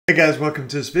Hey guys, welcome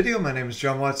to this video. My name is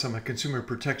John Watts. I'm a consumer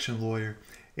protection lawyer,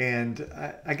 and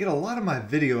I get a lot of my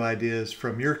video ideas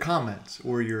from your comments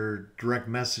or your direct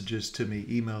messages to me,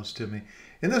 emails to me.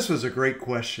 And this was a great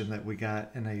question that we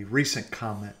got in a recent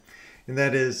comment, and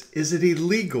that is it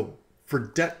illegal for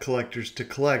debt collectors to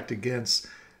collect against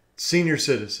senior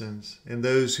citizens and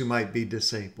those who might be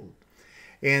disabled?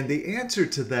 And the answer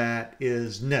to that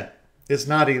is no, it's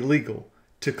not illegal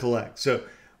to collect. So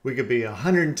we could be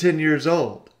 110 years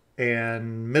old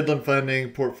and Midland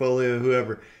Funding, Portfolio,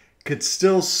 whoever, could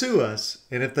still sue us.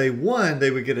 And if they won,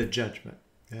 they would get a judgment.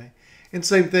 Okay? And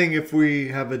same thing if we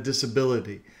have a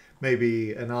disability,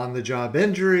 maybe an on-the-job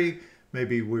injury,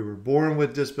 maybe we were born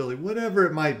with disability, whatever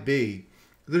it might be.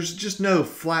 There's just no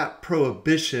flat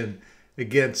prohibition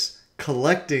against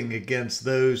collecting against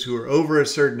those who are over a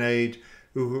certain age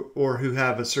or who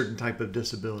have a certain type of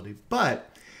disability.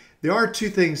 But there are two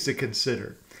things to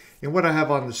consider. And what I have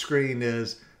on the screen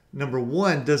is, number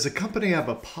one, does the company have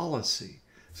a policy?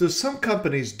 So some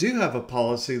companies do have a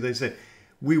policy. They say,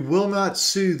 we will not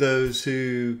sue those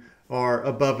who are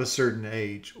above a certain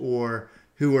age or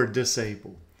who are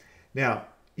disabled. Now,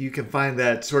 you can find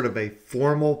that sort of a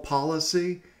formal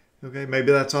policy. Okay,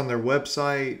 maybe that's on their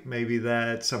website. Maybe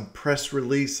that's some press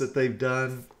release that they've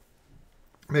done.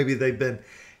 Maybe they've been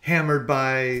hammered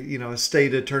by, a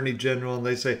state attorney general, and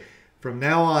they say, from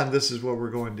now on, this is what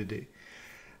we're going to do.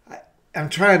 I'm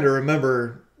trying to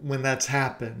remember when that's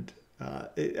happened.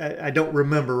 I don't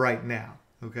remember right now,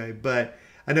 okay? But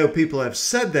I know people have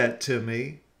said that to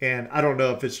me, and I don't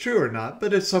know if it's true or not,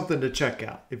 but it's something to check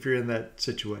out if you're in that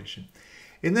situation.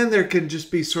 And then there can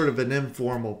just be sort of an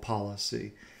informal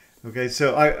policy, okay?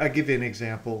 So I give you an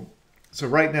example. So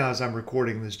right now, as I'm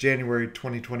recording this, January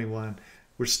 2021,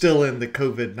 we're still in the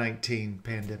COVID-19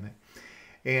 pandemic.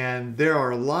 And there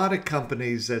are a lot of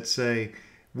companies that say,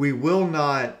 we will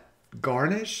not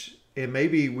garnish, and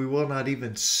maybe we will not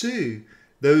even sue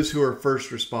those who are first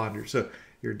responders. So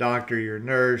you're a doctor, you're a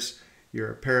nurse,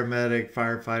 you're a paramedic,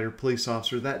 firefighter, police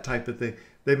officer, that type of thing.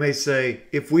 They may say,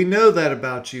 if we know that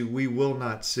about you, we will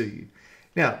not sue you.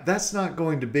 Now, that's not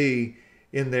going to be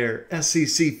in their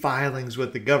SEC filings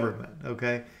with the government,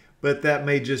 okay? But that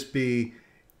may just be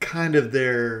kind of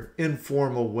their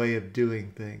informal way of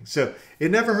doing things. So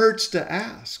it never hurts to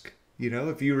ask.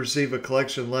 If you receive a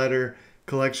collection letter,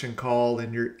 collection call,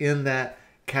 and you're in that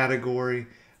category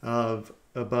of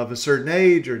above a certain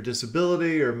age or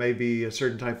disability or maybe a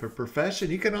certain type of profession,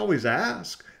 you can always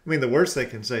ask. I mean, the worst they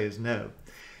can say is no.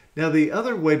 Now, the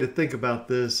other way to think about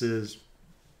this is,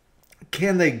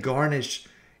 can they garnish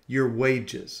your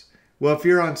wages? Well, if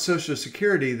you're on Social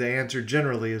Security, the answer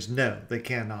generally is no, they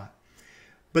cannot.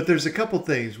 But there's a couple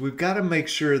things. We've got to make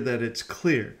sure that it's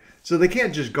clear. So they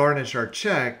can't just garnish our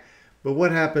check, but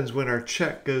what happens when our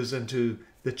check goes into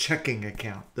the checking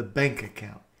account, the bank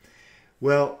account?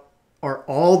 Well, are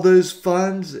all those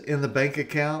funds in the bank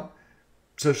account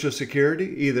Social Security,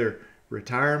 either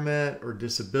retirement or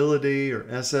disability or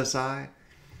SSI?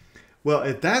 Well,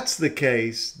 if that's the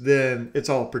case, then it's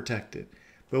all protected.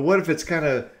 But what if it's kind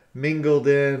of mingled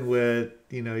in with,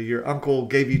 your uncle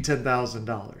gave you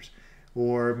 $10,000?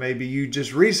 Or maybe you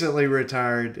just recently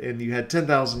retired and you had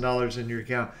 $10,000 in your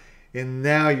account and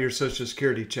now your Social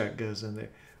Security check goes in there.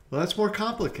 Well, that's more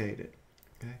complicated.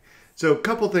 Okay? So a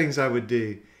couple things I would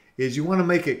do is you want to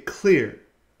make it clear,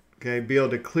 okay? Be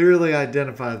able to clearly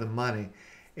identify the money.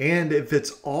 And if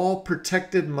it's all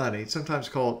protected money, sometimes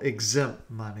called exempt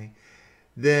money,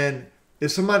 then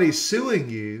if somebody's suing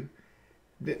you,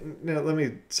 now let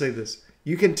me say this.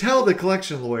 You can tell the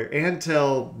collection lawyer and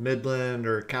tell Midland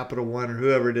or Capital One or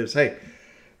whoever it is, hey,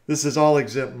 this is all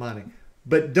exempt money.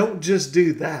 But don't just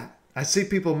do that. I see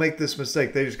people make this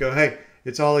mistake. They just go, hey,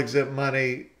 it's all exempt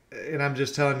money, and I'm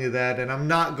just telling you that, and I'm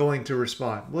not going to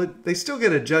respond. Well, they still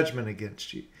get a judgment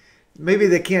against you. Maybe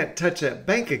they can't touch that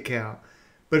bank account,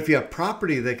 but if you have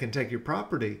property, they can take your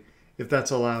property if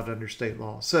that's allowed under state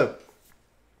law. So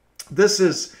this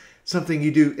is something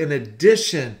you do in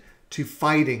addition to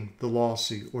fighting the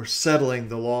lawsuit or settling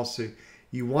the lawsuit.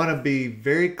 You want to be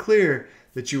very clear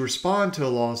that you respond to a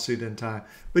lawsuit in time,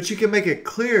 but you can make it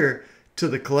clear to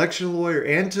the collection lawyer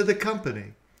and to the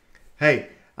company, hey,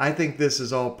 I think this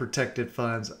is all protected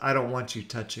funds. I don't want you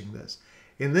touching this.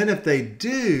 And then if they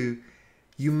do,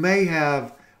 you may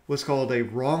have what's called a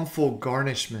wrongful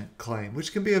garnishment claim,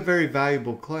 which can be a very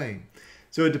valuable claim.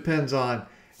 So it depends on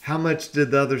how much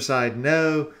did the other side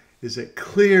know. Is it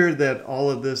clear that all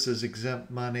of this is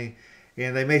exempt money?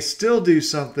 And they may still do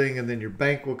something, and then your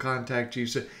bank will contact you.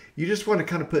 So you just want to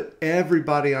kind of put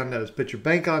everybody on notice. Put your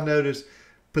bank on notice,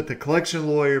 put the collection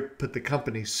lawyer, put the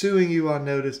company suing you on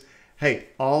notice. Hey,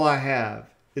 all I have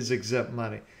is exempt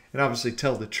money. and obviously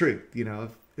tell the truth. You know,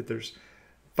 if there's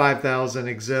 5,000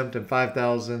 exempt and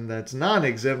 5,000 that's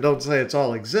non-exempt, don't say it's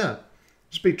all exempt.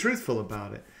 Just be truthful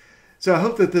about it. So I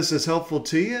hope that this is helpful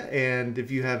to you. And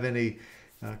if you have any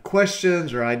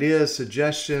questions or ideas,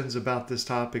 suggestions about this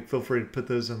topic, feel free to put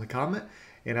those in the comment.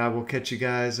 And I will catch you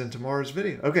guys in tomorrow's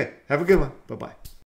video. Okay, have a good one. Bye-bye.